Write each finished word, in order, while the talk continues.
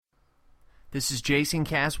This is Jason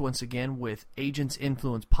Cass once again with Agents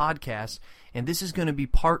Influence Podcast, and this is going to be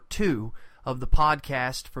part 2 of the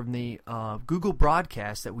podcast from the Google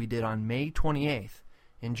broadcast that we did on May 28th.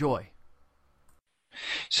 Enjoy.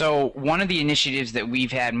 So one of the initiatives that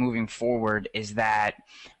we've had moving forward is that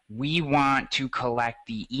we want to collect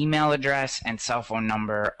the email address and cell phone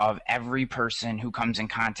number of every person who comes in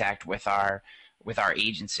contact with our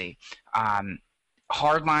agency.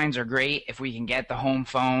 Hard lines are great if we can get the home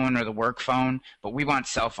phone or the work phone, but we want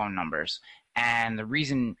cell phone numbers. And the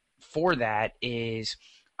reason for that is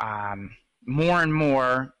more and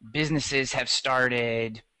more businesses have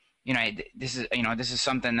started. This is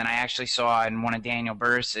something that I actually saw in one of Daniel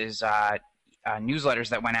Burris's newsletters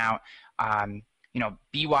that went out.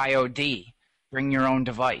 BYOD, bring your own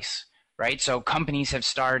device, right? So companies have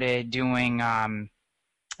started doing.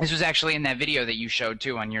 This was actually in that video that you showed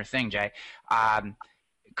too on your thing, Jay.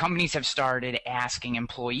 Companies have started asking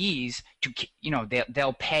employees to,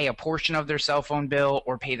 they'll pay a portion of their cell phone bill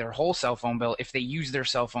or pay their whole cell phone bill if they use their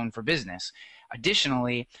cell phone for business.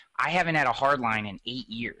 Additionally, I haven't had a hard line in 8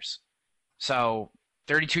 years. So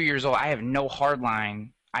 32 years old, I have no hard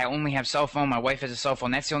line. I only have cell phone. My wife has a cell phone.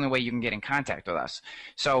 That's the only way you can get in contact with us.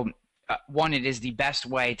 So one, it is the best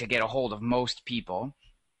way to get a hold of most people.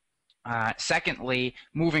 Secondly,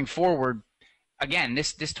 moving forward, again,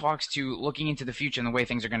 this talks to looking into the future and the way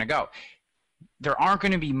things are going to go. There aren't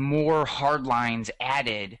going to be more hard lines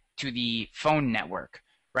added to the phone network,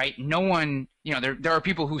 right? No one, there are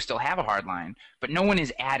people who still have a hard line, but no one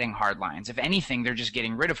is adding hard lines. If anything, they're just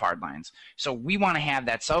getting rid of hard lines. So we want to have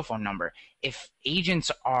that cell phone number. If agents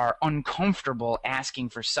are uncomfortable asking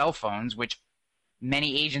for cell phones, which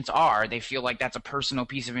many agents are, they feel like that's a personal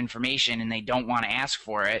piece of information and they don't want to ask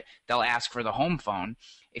for it, they'll ask for the home phone.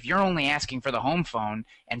 If you're only asking for the home phone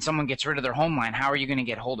and someone gets rid of their home line, how are you going to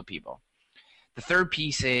get hold of people? The third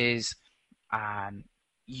piece is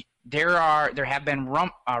there have been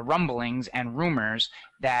rumblings and rumors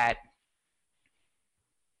that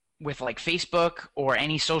with like Facebook or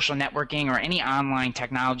any social networking or any online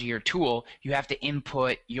technology or tool, you have to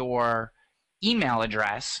input your email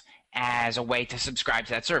address as a way to subscribe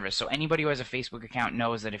to that service. So anybody who has a Facebook account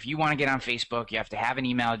knows that if you want to get on Facebook, you have to have an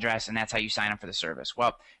email address, and that's how you sign up for the service.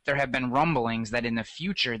 Well, there have been rumblings that in the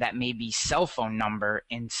future that may be cell phone number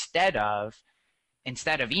instead of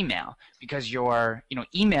email, because your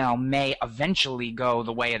email may eventually go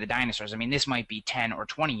the way of the dinosaurs. I mean, this might be 10 or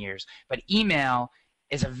 20 years, but email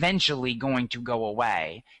is eventually going to go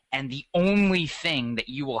away, and the only thing that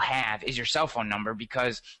you will have is your cell phone number,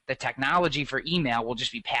 because the technology for email will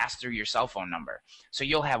just be passed through your cell phone number. So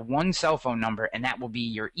you'll have one cell phone number, and that will be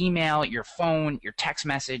your email, your phone, your text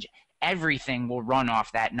message. Everything will run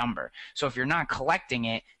off that number. So if you're not collecting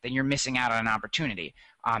it, then you're missing out on an opportunity.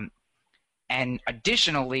 And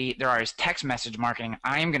additionally, there is text message marketing.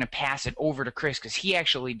 I am going to pass it over to Chris because he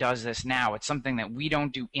actually does this now. It's something that we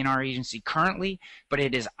don't do in our agency currently, but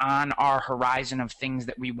it is on our horizon of things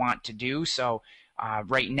that we want to do. So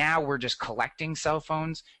right now we're just collecting cell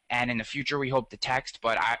phones, and in the future we hope to text.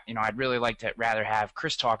 But I'd really like to rather have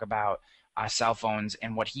Chris talk about cell phones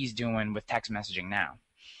and what he's doing with text messaging now.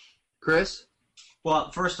 Chris?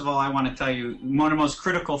 Well, first of all, I want to tell you one of the most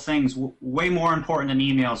critical things, way more important than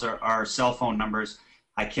emails, are cell phone numbers.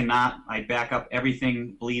 I back up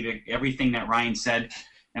everything that Ryan said,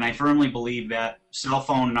 and I firmly believe that cell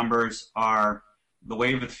phone numbers are the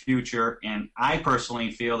wave of the future, and I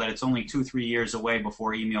personally feel that it's only 2-3 years away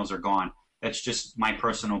before emails are gone. That's just my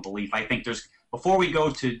personal belief. I think before we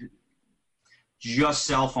go to just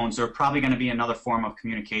cell phones, there's probably going to be another form of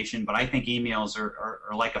communication, but I think emails are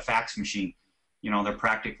like a fax machine.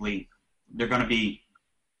 They're going to be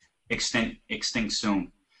extinct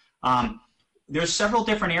soon. There's several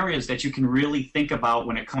different areas that you can really think about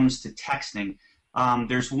when it comes to texting.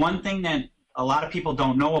 There's one thing that a lot of people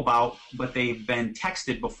don't know about, but they've been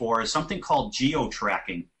texted before, is something called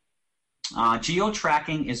geo-tracking.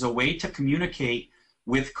 Geo-tracking is a way to communicate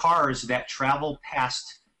with cars that travel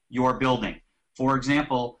past your building. For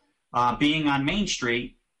example, being on Main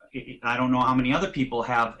Street, I don't know how many other people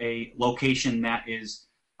have a location that is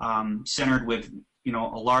centered with a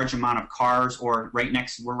large amount of cars, or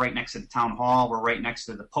we're right next to the town hall, we're right next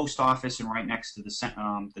to the post office, and right next to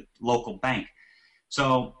the local bank.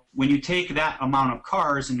 So when you take that amount of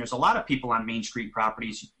cars, and there's a lot of people on Main Street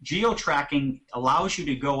properties, geo-tracking allows you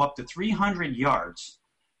to go up to 300 yards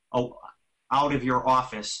out of your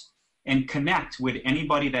office and connect with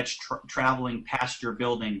anybody that's traveling past your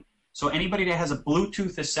building. So anybody that has a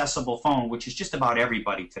Bluetooth accessible phone, which is just about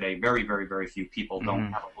everybody today, very, very, very few people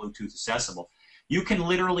don't have a Bluetooth accessible, you can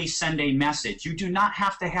literally send a message. You do not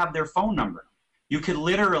have to have their phone number. You could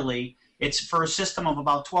literally, It's for a system of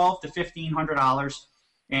about $1,200 to $1,500,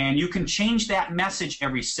 and you can change that message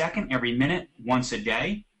every second, every minute, once a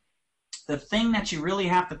day. The thing that you really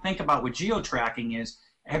have to think about with geo-tracking is,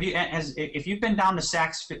 if you've been down to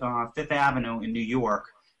Saks Fifth Avenue in New York,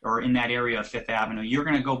 or in that area of Fifth Avenue, you're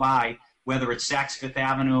going to go by, whether it's Saks Fifth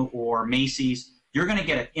Avenue or Macy's, you're going to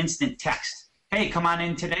get an instant text. Hey, come on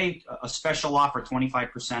in today, a special offer,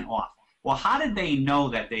 25% off. Well, how did they know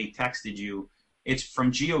that they texted you? It's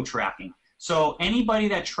from geo-tracking. So anybody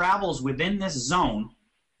that travels within this zone,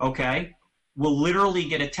 okay, will literally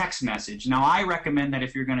get a text message. Now, I recommend that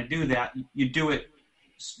if you're going to do that, you do it,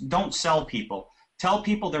 don't sell people. Tell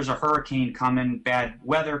people there's a hurricane coming, bad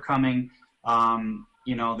weather coming,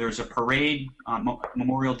 there's a parade,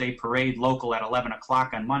 Memorial Day parade, local at 11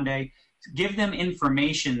 o'clock on Monday. Give them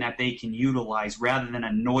information that they can utilize rather than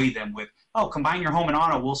annoy them with, oh, combine your home and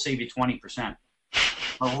auto, we'll save you 20%.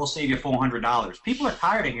 Or we'll save you $400. People are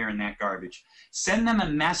tired of hearing that garbage. Send them a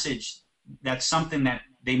message that's something that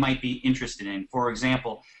they might be interested in. For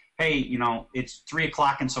example, hey, it's 3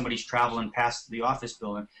 o'clock and somebody's traveling past the office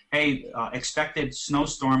building. Hey, expected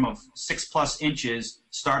snowstorm of 6+ inches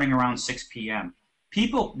starting around 6 p.m.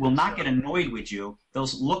 People will not get annoyed with you. They'll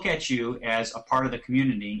look at you as a part of the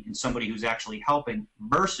community and somebody who's actually helping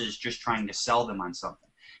versus just trying to sell them on something.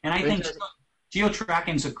 And I think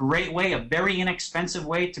geo-tracking is a great way, a very inexpensive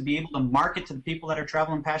way to be able to market to the people that are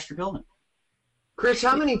traveling past your building. Chris,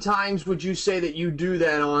 how many times would you say that you do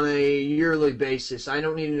that on a yearly basis? I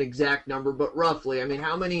don't need an exact number, but roughly. I mean,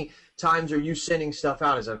 how many times are you sending stuff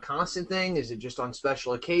out? Is it a constant thing? Is it just on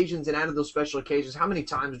special occasions? And out of those special occasions, how many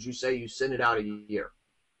times would you say you send it out a year?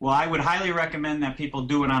 Well, I would highly recommend that people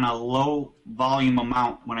do it on a low volume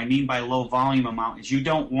amount. What I mean by low volume amount is you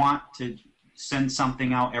don't want to send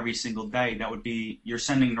something out every single day. That would be, you're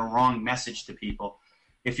sending the wrong message to people.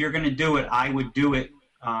 If you're going to do it, I would do it.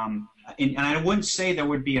 And I wouldn't say there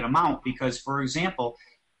would be an amount because, for example,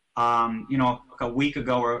 a week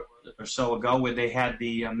ago or so ago where they had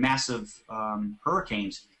the massive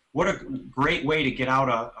hurricanes, what a great way to get out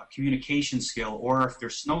a communication skill, or if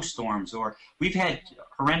there's snowstorms, or we've had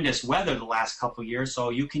horrendous weather the last couple of years,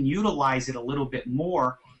 so you can utilize it a little bit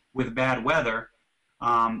more with bad weather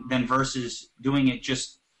than versus doing it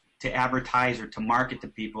just to advertise or to market to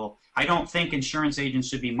people. I don't think insurance agents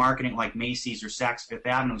should be marketing like Macy's or Saks Fifth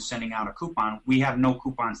Avenue sending out a coupon. We have no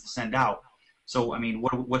coupons to send out. So, I mean,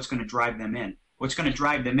 what's going to drive them in? What's going to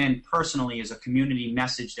drive them in personally is a community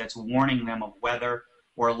message that's warning them of weather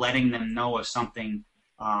or letting them know of something,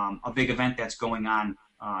 a big event that's going on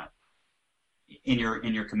in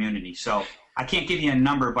your community. So I can't give you a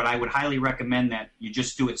number, but I would highly recommend that you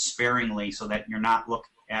just do it sparingly so that you're not looked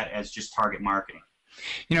at as just target marketing.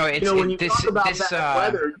 When you talk about that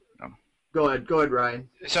weather, go ahead, Ryan.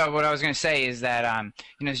 So what I was going to say is that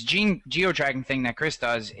this geo-tracking thing that Chris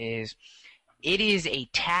does is, it is a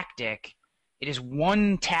tactic. It is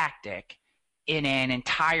one tactic in an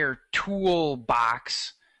entire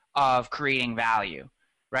toolbox of creating value,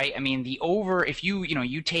 right? I mean, if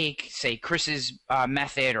you take, say, Chris's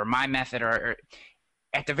method or my method, or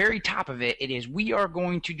at the very top of it, it is, we are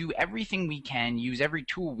going to do everything we can, use every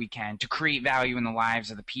tool we can to create value in the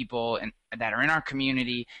lives of the people that are in our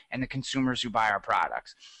community and the consumers who buy our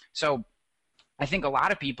products. So I think a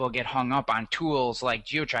lot of people get hung up on tools like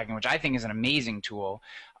geo-tracking, which I think is an amazing tool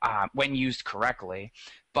when used correctly,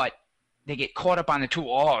 but they get caught up on the tool.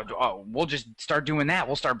 Oh, we'll just start doing that.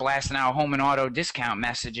 We'll start blasting out home and auto discount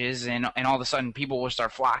messages, and all of a sudden people will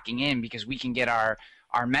start flocking in because we can get our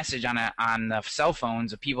message on the cell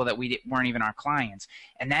phones of people that weren't even our clients.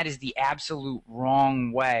 And that is the absolute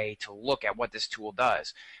wrong way to look at what this tool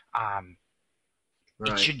does.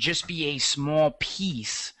 Right. It should just be a small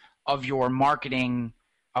piece of your marketing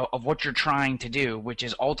of what you're trying to do, which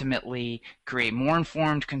is ultimately create more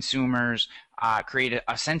informed consumers, create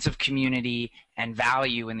a sense of community and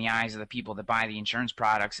value in the eyes of the people that buy the insurance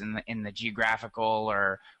products in the geographical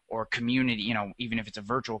or community, even if it's a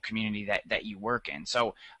virtual community that you work in.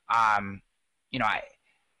 So,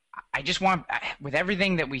 I just want, with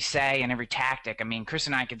everything that we say and every tactic, I mean, Chris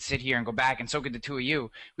and I could sit here and go back, and so could the two of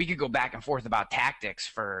you. We could go back and forth about tactics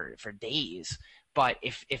for days. But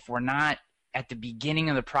if we're not at the beginning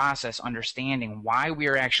of the process understanding why we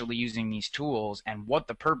are actually using these tools and what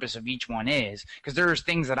the purpose of each one is, because there's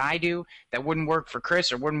things that I do that wouldn't work for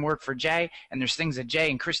Chris or wouldn't work for Jay, and there's things that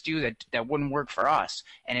Jay and Chris do that wouldn't work for us.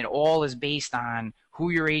 And it all is based on who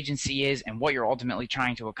your agency is and what you're ultimately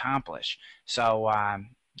trying to accomplish. So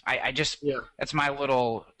that's my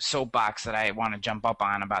little soapbox that I want to jump up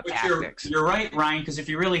on about tactics. You're right, Ryan, because if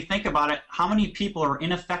you really think about it, how many people are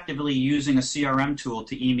ineffectively using a CRM tool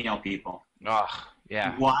to email people? Oh,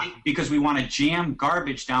 Yeah. Why? Because we want to jam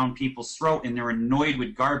garbage down people's throat, and they're annoyed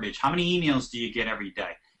with garbage. How many emails do you get every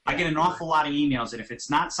day? I get an awful lot of emails, and if it's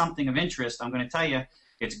not something of interest, I'm going to tell you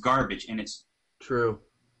it's garbage, and it's true.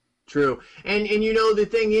 And you know, the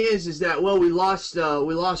thing is that, well, we lost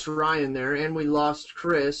Ryan there, and we lost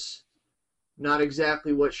Chris. Not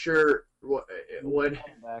exactly what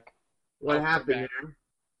happened there.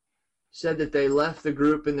 Said that they left the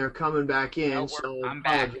group and they're coming back in. No, so I'm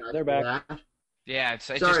back. They're back. Yeah,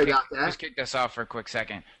 Sorry about that. Just kicked us off for a quick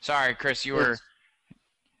second. Sorry, Chris. You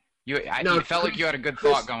felt like you had a good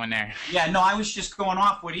thought going there. Yeah, no, I was just going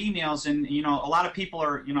off with emails, and a lot of people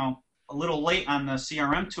are a little late on the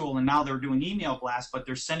CRM tool, and now they're doing email blasts, but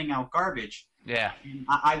they're sending out garbage. Yeah.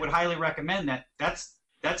 I would highly recommend that. That's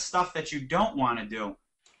stuff that you don't want to do.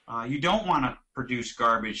 You don't want to produce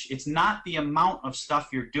garbage. It's not the amount of stuff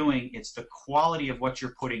you're doing, it's the quality of what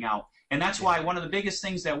you're putting out. And that's why one of the biggest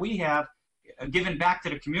things that we have given back to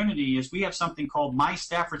the community is we have something called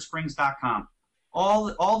MyStaffordsprings.com. All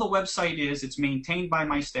the website is, it's maintained by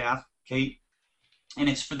my staff, Kate, and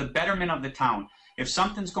it's for the betterment of the town. If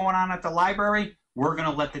something's going on at the library, we're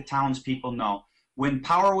going to let the townspeople know. When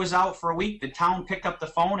power was out for a week, the town picked up the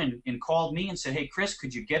phone and called me and said, hey, Chris,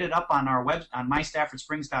 could you get it up on our web on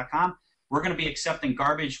MyStaffordsprings.com? We're going to be accepting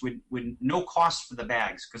garbage with no cost for the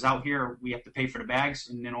bags, because out here we have to pay for the bags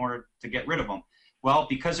in order to get rid of them. Well,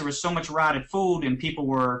 because there was so much rotted food and people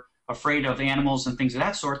were afraid of animals and things of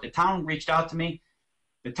that sort, the town reached out to me.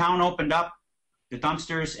 The town opened up the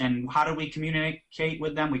dumpsters, and how did we communicate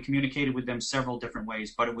with them? We communicated with them several different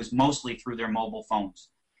ways, but it was mostly through their mobile phones.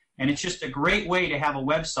 And it's just a great way to have a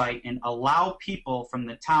website and allow people from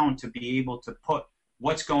the town to be able to put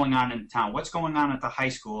what's going on in the town, what's going on at the high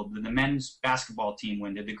school. Did the men's basketball team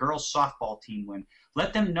win? Did the girls' softball team win?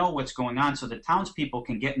 Let them know what's going on so the townspeople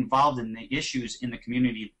can get involved in the issues in the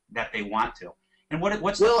community that they want to. And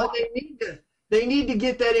they need to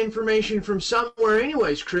get that information from somewhere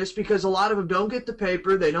anyways, Chris, because a lot of them don't get the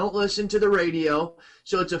paper, they don't listen to the radio,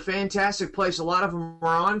 so it's a fantastic place. A lot of them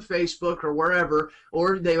are on Facebook or wherever,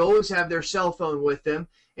 or they always have their cell phone with them.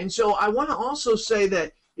 And so I want to also say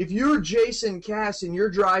that if you're Jason Cass and you're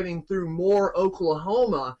driving through Moore,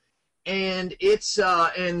 Oklahoma, and it's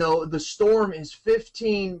and the storm is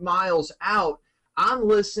 15 miles out, I'm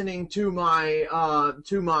listening to my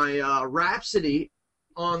Rhapsody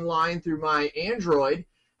online through my Android,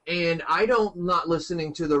 and not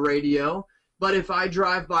listening to the radio. But if I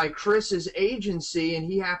drive by Chris's agency and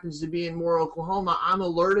he happens to be in Moore, Oklahoma, I'm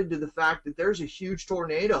alerted to the fact that there's a huge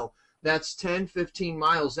tornado that's 10, 15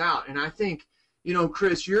 miles out. And I think,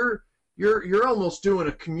 Chris, you're almost doing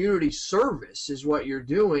a community service is what you're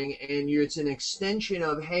doing, and it's an extension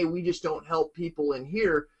of, hey, we just don't help people in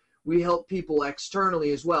here. We help people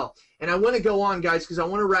externally as well. And I want to go on, guys, because I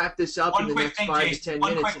want to wrap this up in the next 5 to 10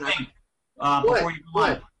 minutes. One quick thing before you go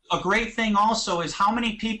on. A great thing also is how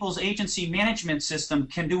many people's agency management system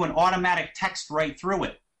can do an automatic text right through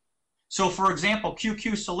it. So, for example,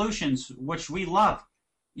 QQ Solutions, which we love,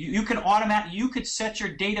 you could set your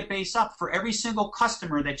database up for every single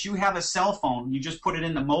customer that you have a cell phone. You just put it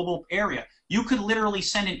in the mobile area. You could literally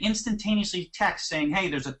send an instantaneously text saying, hey,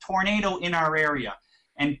 there's a tornado in our area,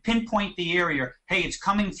 and pinpoint the area. Hey, it's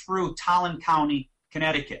coming through Talon County,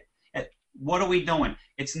 Connecticut. What are we doing?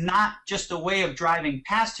 It's not just a way of driving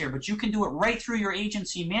past here, but you can do it right through your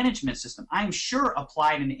agency management system. I'm sure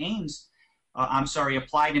Applied in AMS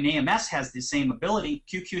has the same ability.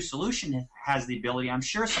 QQ Solution has the ability. I'm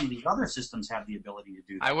sure some of these other systems have the ability to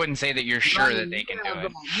do that. I wouldn't say that you're sure that they can do it.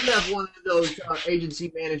 You have one of those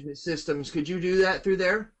agency management systems. Could you do that through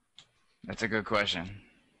there? That's a good question.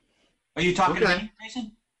 Are you talking to me,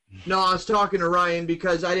 Jason? No, I was talking to Ryan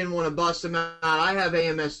because I didn't want to bust him out. I have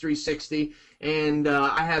AMS 360, and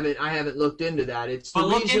I haven't looked into that. It's the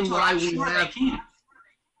reason why we have.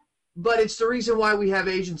 But it's the reason why we have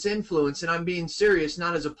Agents Influence, and I'm being serious,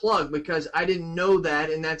 not as a plug, because I didn't know that,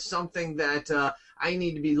 and that's something that I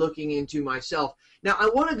need to be looking into myself. Now, I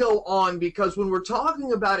want to go on because when we're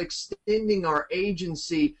talking about extending our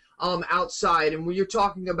agency outside, and when you're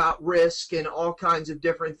talking about risk and all kinds of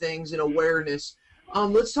different things and awareness,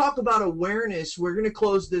 let's talk about awareness. We're going to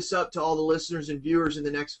close this up to all the listeners and viewers in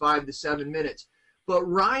the next 5 to 7 minutes. But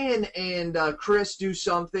Ryan and Chris do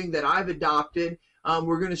something that I've adopted.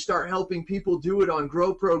 We're going to start helping people do it on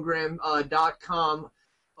growprogram.com.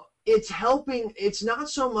 It's helping. It's not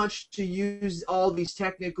so much to use all these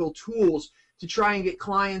technical tools to try and get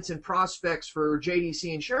clients and prospects for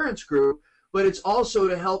JDC Insurance Group, but it's also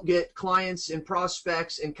to help get clients and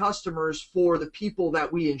prospects and customers for the people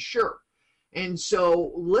that we insure. And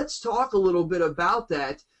so let's talk a little bit about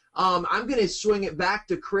that. I'm going to swing it back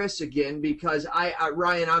to Chris again because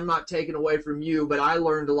Ryan, I'm not taking away from you, but I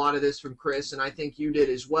learned a lot of this from Chris, and I think you did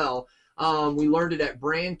as well. We learned it at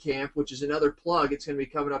Brand Camp, which is another plug. It's going to be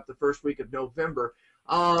coming up the first week of November.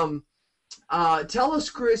 Tell us,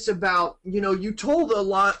 Chris, about, you told a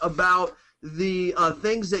lot about the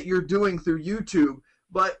things that you're doing through YouTube,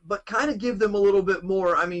 but kind of give them a little bit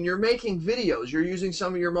more. I mean, you're making videos. You're using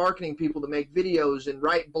some of your marketing people to make videos and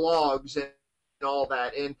write blogs and all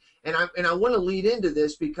that. And I want to lead into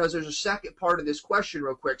this because there's a second part of this question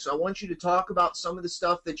real quick. So I want you to talk about some of the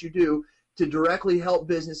stuff that you do to directly help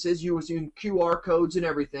businesses using QR codes and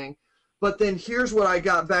everything. But then here's what I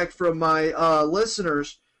got back from my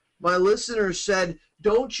listeners. My listeners said,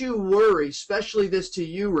 don't you worry, especially this to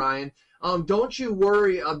you, Ryan, don't you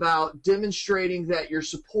worry about demonstrating that you're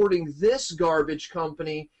supporting this garbage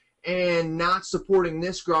company and not supporting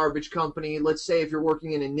this garbage company. Let's say if you're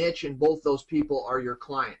working in a niche and both those people are your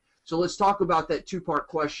client. So let's talk about that two-part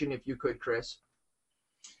question if you could, Chris.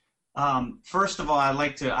 First of all,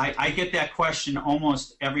 I get that question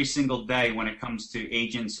almost every single day when it comes to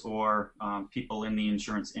agents or people in the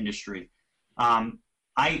insurance industry.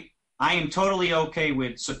 I am totally okay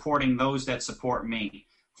with supporting those that support me.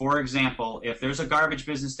 For example, if there's a garbage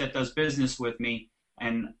business that does business with me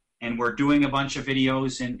and we're doing a bunch of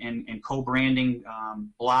videos and co-branding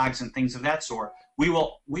blogs and things of that sort, we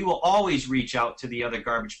will always reach out to the other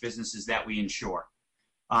garbage businesses that we insure.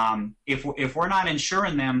 If we're not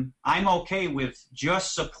insuring them, I'm okay with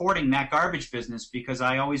just supporting that garbage business because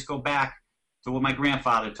I always go back to what my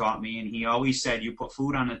grandfather taught me, and he always said, you put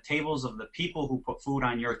food on the tables of the people who put food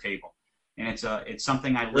on your table. And it's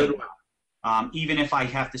something I live by, even if I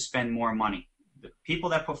have to spend more money. The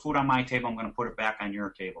people that put food on my table, I'm going to put it back on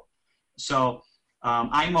your table. So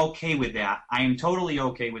I'm okay with that. I am totally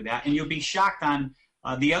okay with that. And you'll be shocked on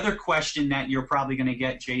the other question that you're probably going to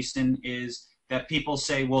get, Jason, is that people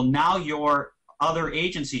say, well, now your other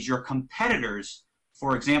agencies, your competitors,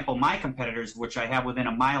 for example, my competitors, which I have within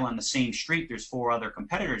a mile on the same street, there's 4 other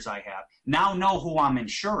competitors I have, now know who I'm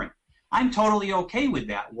insuring. I'm totally okay with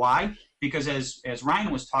that. Why? Because as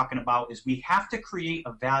Ryan was talking about, is we have to create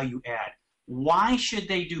a value add. Why should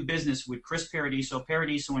they do business with Chris Paradiso,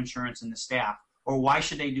 Paradiso Insurance, and the staff? Or why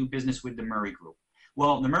should they do business with the Murray Group?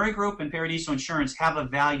 Well, the Murray Group and Paradiso Insurance have a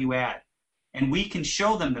value add. And we can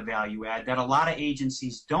show them the value add that a lot of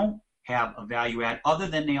agencies don't have a value add other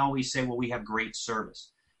than they always say, well, we have great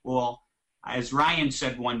service. Well, as Ryan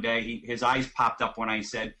said one day, his eyes popped up when I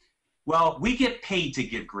said, well, we get paid to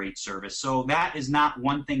give great service. So that is not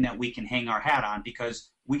one thing that we can hang our hat on because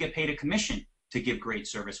we get paid a commission to give great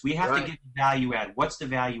service. We have to give the value add. What's the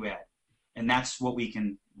value add? And that's what we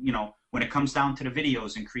can, when it comes down to the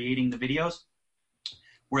videos and creating the videos,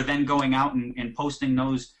 we're then going out and posting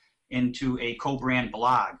those into a co-brand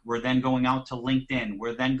blog. We're then going out to LinkedIn.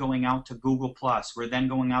 We're then going out to Google+. We're then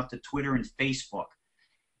going out to Twitter and Facebook.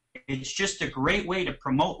 It's just a great way to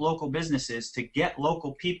promote local businesses, to get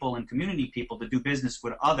local people and community people to do business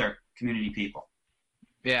with other community people.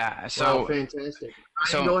 Yeah, so wow, fantastic.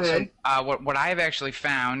 Go ahead. So, what I've actually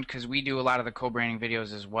found, because we do a lot of the co-branding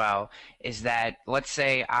videos as well, is that let's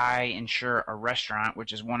say I insure a restaurant,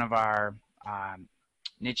 which is one of our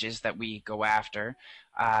niches that we go after.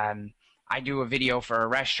 I do a video for a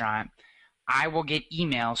restaurant. I will get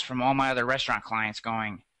emails from all my other restaurant clients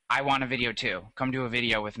going, I want a video too. Come do a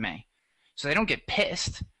video with me. So they don't get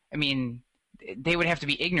pissed. I mean, they would have to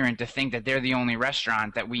be ignorant to think that they're the only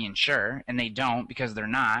restaurant that we insure, and they don't because they're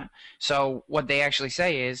not. So what they actually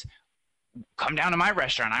say is, come down to my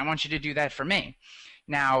restaurant. I want you to do that for me.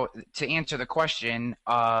 Now, to answer the question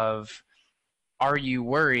of, are you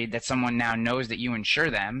worried that someone now knows that you insure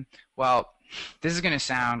them? Well, this is going to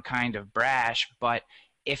sound kind of brash, but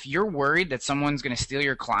if you're worried that someone's going to steal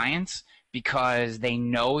your clients because they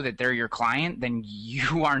know that they're your client, then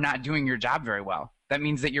you are not doing your job very well. That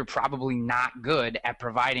means that you're probably not good at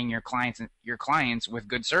providing your clients with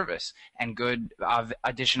good service and good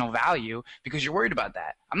additional value because you're worried about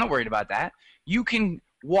that. I'm not worried about that. You can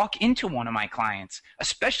walk into one of my clients,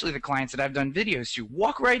 especially the clients that I've done videos to.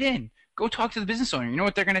 Walk right in. Go talk to the business owner. You know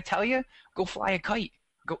what they're going to tell you? Go fly a kite.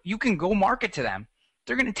 You can go market to them.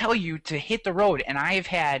 They're going to tell you to hit the road. And I have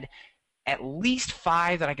had at least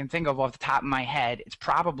 5 that I can think of off the top of my head. It's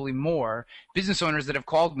probably more business owners that have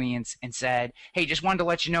called me and said, hey, just wanted to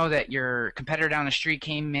let you know that your competitor down the street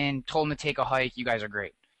came in, told them to take a hike. You guys are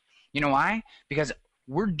great. You know why? Because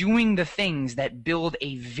we're doing the things that build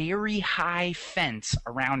a very high fence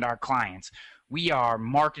around our clients. We are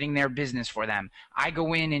marketing their business for them. I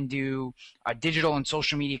go in and do digital and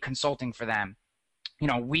social media consulting for them.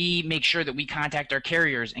 We make sure that we contact our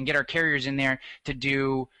carriers and get our carriers in there to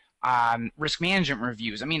do risk management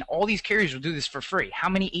reviews. I mean, all these carriers will do this for free. How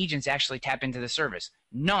many agents actually tap into the service?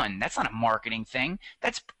 None. That's not a marketing thing.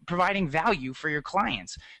 That's providing value for your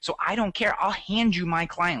clients. So I don't care. I'll hand you my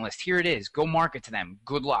client list. Here it is. Go market to them.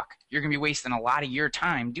 Good luck. You're going to be wasting a lot of your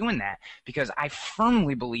time doing that, because I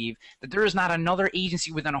firmly believe that there is not another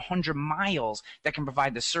agency within 100 miles that can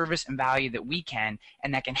provide the service and value that we can,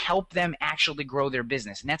 and that can help them actually grow their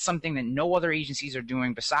business. And that's something that no other agencies are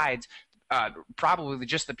doing besides probably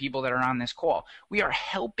just the people that are on this call. We are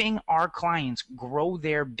helping our clients grow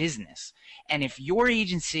their business. And if your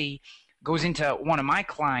agency goes into one of my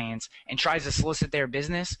clients and tries to solicit their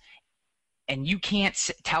business, and you can't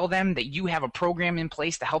tell them that you have a program in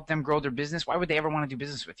place to help them grow their business, why would they ever want to do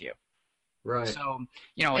business with you? Right. So,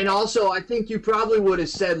 you know, and also, I think you probably would have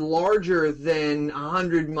said larger than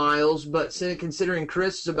 100 miles, but considering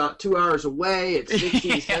Chris is about 2 hours away, it's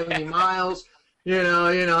 60, 70 miles. You know,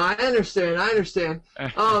 I understand.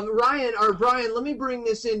 Ryan or Brian, let me bring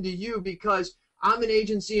this into you, because I'm an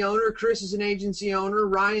agency owner. Chris is an agency owner.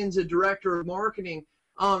 Ryan's a director of marketing.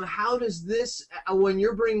 How does this, when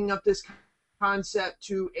you're bringing up this concept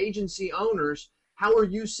to agency owners, how are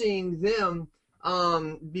you seeing them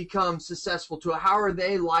become successful to it? How are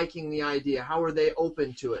they liking the idea? How are they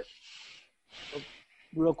open to it?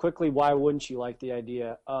 Real quickly, why wouldn't you like the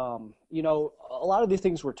idea? You know, a lot of the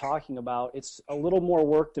things we're talking about, it's a little more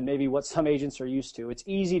work than maybe what some agents are used to. It's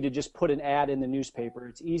easy to just put an ad in the newspaper.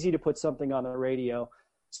 It's easy to put something on the radio.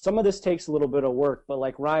 Some of this takes a little bit of work, but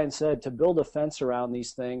like Ryan said, to build a fence around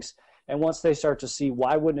these things, and once they start to see,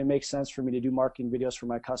 why wouldn't it make sense for me to do marketing videos for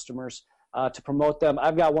my customers, to promote them?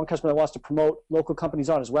 I've got one customer that wants to promote local companies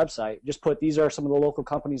on his website. Just put, these are some of the local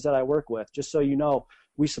companies that I work with, just so you know,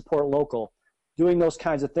 we support local. Doing those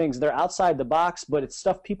kinds of things. They're outside the box, but it's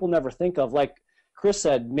stuff people never think of. Like Chris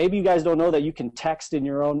said, maybe you guys don't know that you can text in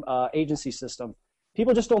your own agency system.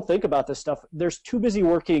 People just don't think about this stuff. They're too busy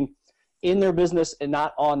working in their business and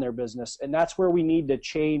not on their business. And that's where we need to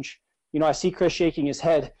change. You know, I see Chris shaking his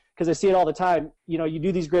head because I see it all the time. You know, you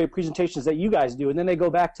do these great presentations that you guys do, and then they go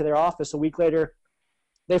back to their office a week later,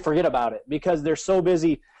 they forget about it because they're so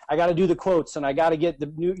busy. I got to do the quotes, and I got to get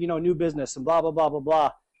the new business, and blah, blah, blah, blah,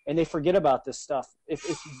 blah. And they forget about this stuff. If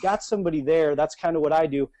you've got somebody there, that's kind of what I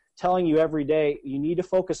do, telling you every day, you need to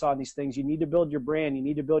focus on these things. You need to build your brand. You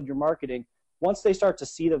need to build your marketing. Once they start to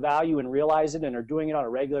see the value and realize it and are doing it on a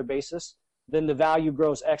regular basis, then the value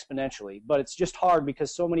grows exponentially. But it's just hard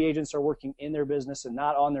because so many agents are working in their business and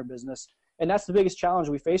not on their business. And that's the biggest challenge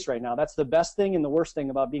we face right now. That's the best thing and the worst thing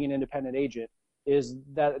about being an independent agent, is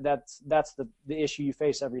that's the issue you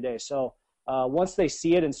face every day. So once they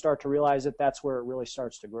see it and start to realize it, that's where it really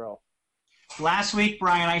starts to grow. Last week,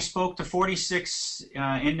 Brian, I spoke to 46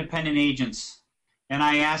 independent agents, and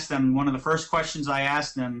I asked them, one of the first questions I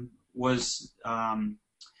asked them was,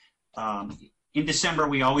 in December,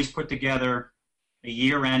 we always put together a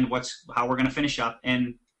year-end, how we're going to finish up,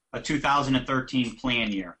 and a 2013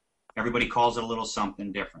 plan year. Everybody calls it a little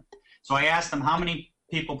something different. So I asked them how many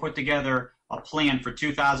people put together a plan for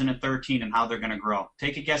 2013 and how they're going to grow.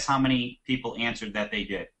 Take a guess how many people answered that they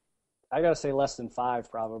did. I got to say less than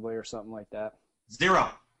 5 probably, or something like that. 0.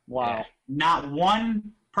 Wow. Yeah. Not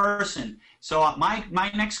one person. So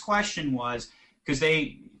my next question was, because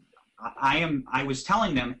I was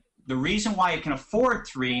telling them the reason why I can afford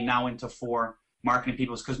 3 now into 4 marketing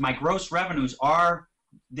people is because my gross revenues are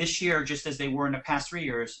this year, just as they were in the past 3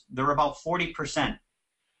 years, they're about 40%.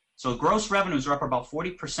 So gross revenues are up about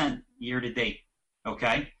 40% year to date,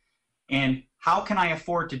 okay? And how can I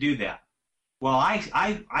afford to do that? Well,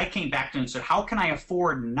 I came back to them and said, how can I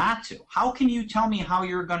afford not to? How can you tell me how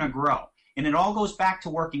you're going to grow? And it all goes back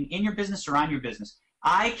to working in your business or on your business.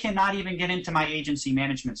 I cannot even get into my agency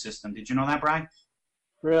management system. Did you know that, Brian?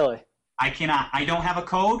 Really? I cannot. I don't have a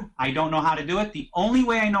code. I don't know how to do it. The only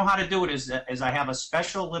way I know how to do it is I have a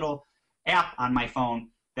special little app on my phone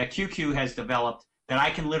that QQ has developed that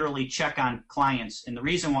I can literally check on clients. And the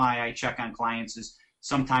reason why I check on clients is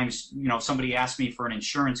sometimes, somebody asks me for an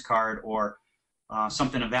insurance card or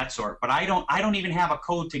something of that sort. But I don't even have a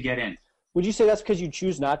code to get in. Would you say that's because you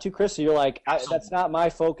choose not to, Chris? So you're like, that's not my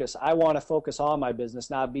focus. I want to focus on my business,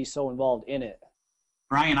 not be so involved in it.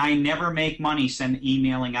 Brian, I never make money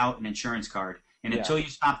emailing out an insurance card. And until you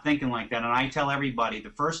stop thinking like that, and I tell everybody, the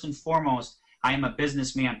first and foremost, I am a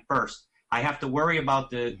businessman first. I have to worry about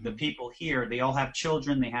the people here. They all have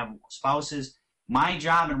children. They have spouses. My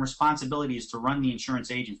job and responsibility is to run the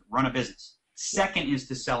insurance agent, run a business. Second is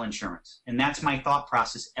to sell insurance. And that's my thought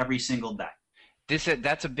process every single day.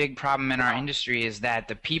 That's a big problem in our industry, is that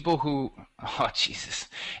the people who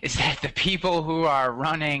are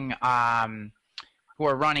running who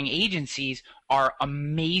are running agencies are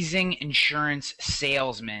amazing insurance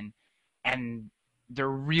salesmen, and they're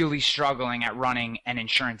really struggling at running an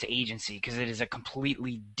insurance agency because it is a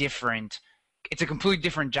completely different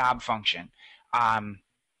job function. A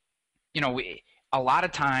lot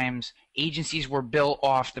of times agencies were built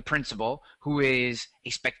off the principal who is a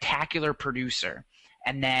spectacular producer,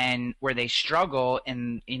 and then where they struggle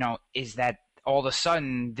is that all of a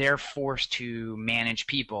sudden they're forced to manage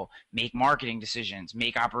people, make marketing decisions,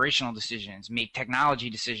 make operational decisions, make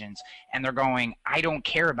technology decisions, and they're going, I don't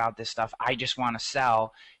care about this stuff, I just want to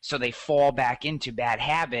sell. So they fall back into bad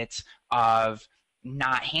habits of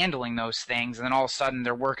not handling those things, and then all of a sudden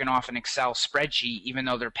they're working off an Excel spreadsheet even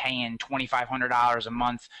though they're paying $2,500 a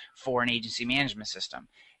month for an agency management system.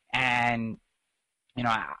 And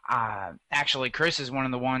actually Chris is one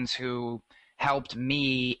of the ones who helped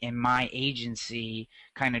me in my agency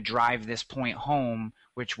kind of drive this point home,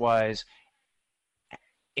 which was,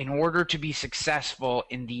 in order to be successful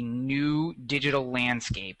in the new digital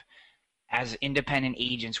landscape as independent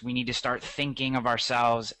agents, we need to start thinking of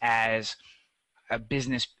ourselves as a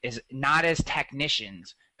business, not as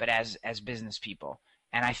technicians, but as business people.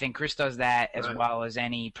 And I think Chris does that as well as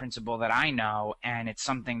any principal that I know, and it's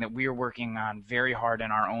something that we're working on very hard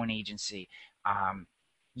in our own agency.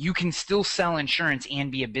 You can still sell insurance and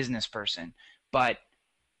be a business person, but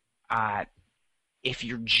if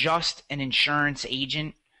you're just an insurance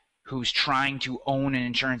agent who's trying to own an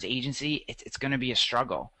insurance agency, it's going to be a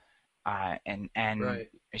struggle, and I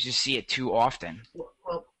just see it too often.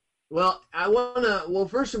 Well,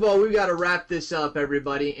 first of all, we've got to wrap this up,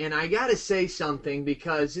 everybody, and I got to say something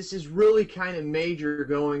because this is really kind of major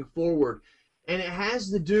going forward. And it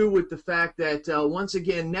has to do with the fact that, once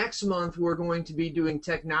again, next month we're going to be doing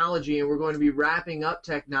technology, and we're going to be wrapping up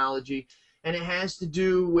technology. And it has to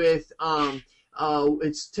do with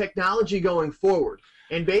it's technology going forward.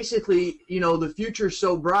 And basically, the future's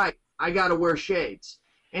so bright, I got to wear shades.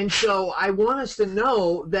 And so I want us to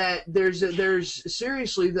know that there's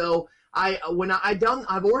seriously, though, I've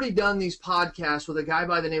already done these podcasts with a guy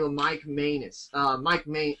by the name of Mike Manus. Mike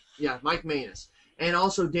Manus. And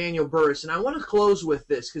also Daniel Burris. And I want to close with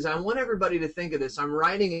this because I want everybody to think of this. I'm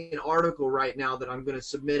writing an article right now that I'm going to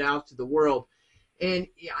submit out to the world. And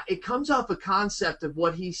it comes off a concept of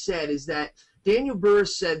what he said, is that Daniel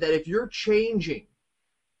Burris said that if you're changing,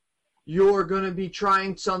 you're going to be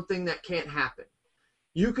trying something that can't happen.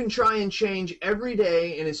 You can try and change every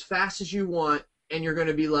day and as fast as you want, and you're going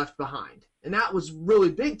to be left behind. And that was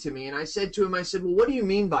really big to me. And I said to him, well, what do you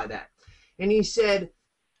mean by that? And he said,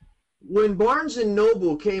 when Barnes &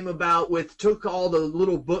 Noble came about took all the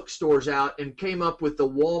little bookstores out and came up with the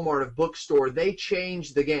Walmart of bookstore, they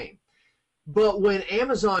changed the game. But when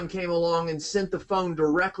Amazon came along and sent the book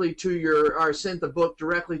directly to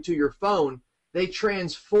your phone, they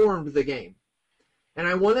transformed the game. And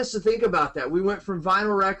I want us to think about that. We went from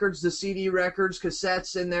vinyl records to CD records,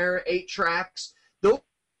 cassettes in there, 8 tracks. Those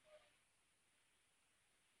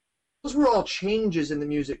were all changes in the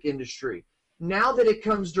music industry. Now that it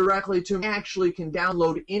comes directly to me, I actually can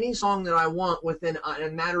download any song that I want within a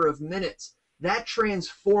matter of minutes. That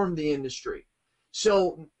transformed the industry.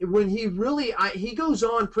 So when he goes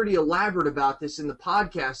on pretty elaborate about this in the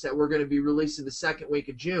podcast that we're going to be releasing the second week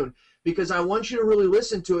of June, because I want you to really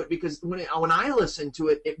listen to it, because when I listened to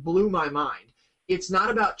it, it blew my mind. It's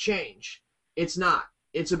not about change. It's not.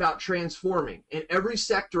 It's about transforming in every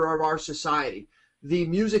sector of our society. The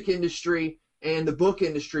music industry and the book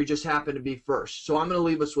industry just happen to be first. So I'm going to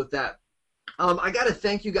leave us with that. I got to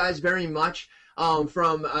thank you guys very much from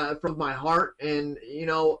my heart, and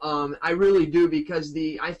I really do, because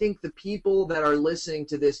I think the people that are listening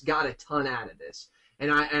to this got a ton out of this,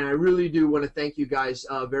 and I really do want to thank you guys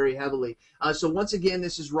very heavily. So once again,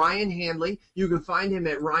 this is Ryan Handley. You can find him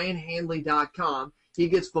at ryanhandley.com. He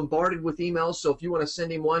gets bombarded with emails, so if you want to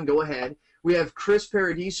send him one, go ahead. We have Chris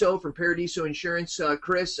Paradiso from Paradiso Insurance.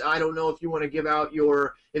 Chris, I don't know if you want to give out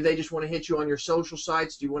if they just want to hit you on your social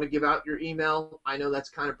sites, do you want to give out your email? I know that's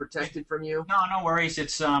kind of protected from you. No worries.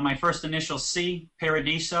 It's my first initial C,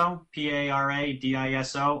 Paradiso,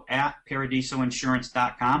 Paradiso, at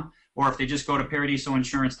paradisoinsurance.com. Or if they just go to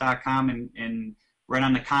paradisoinsurance.com and right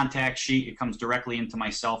on the contact sheet, it comes directly into my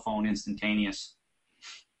cell phone instantaneous.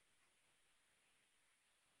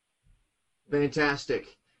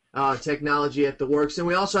 Fantastic. Technology at the works. And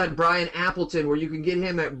we also had Brian Appleton, where you can get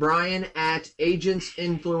him at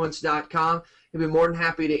brian@agentsinfluence.com. He'll be more than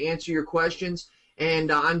happy to answer your questions.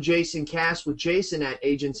 And I'm Jason Cass with Jason at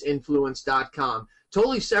agentsinfluence.com.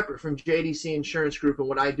 Totally separate from JDC Insurance Group and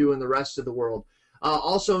what I do in the rest of the world.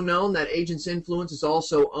 Also known that Agents Influence is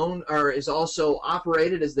also owned or is also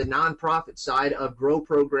operated as the nonprofit side of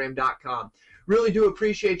growprogram.com. Really do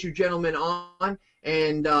appreciate you gentlemen on.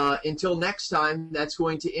 And until next time, that's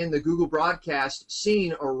going to end the Google Broadcast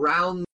scene around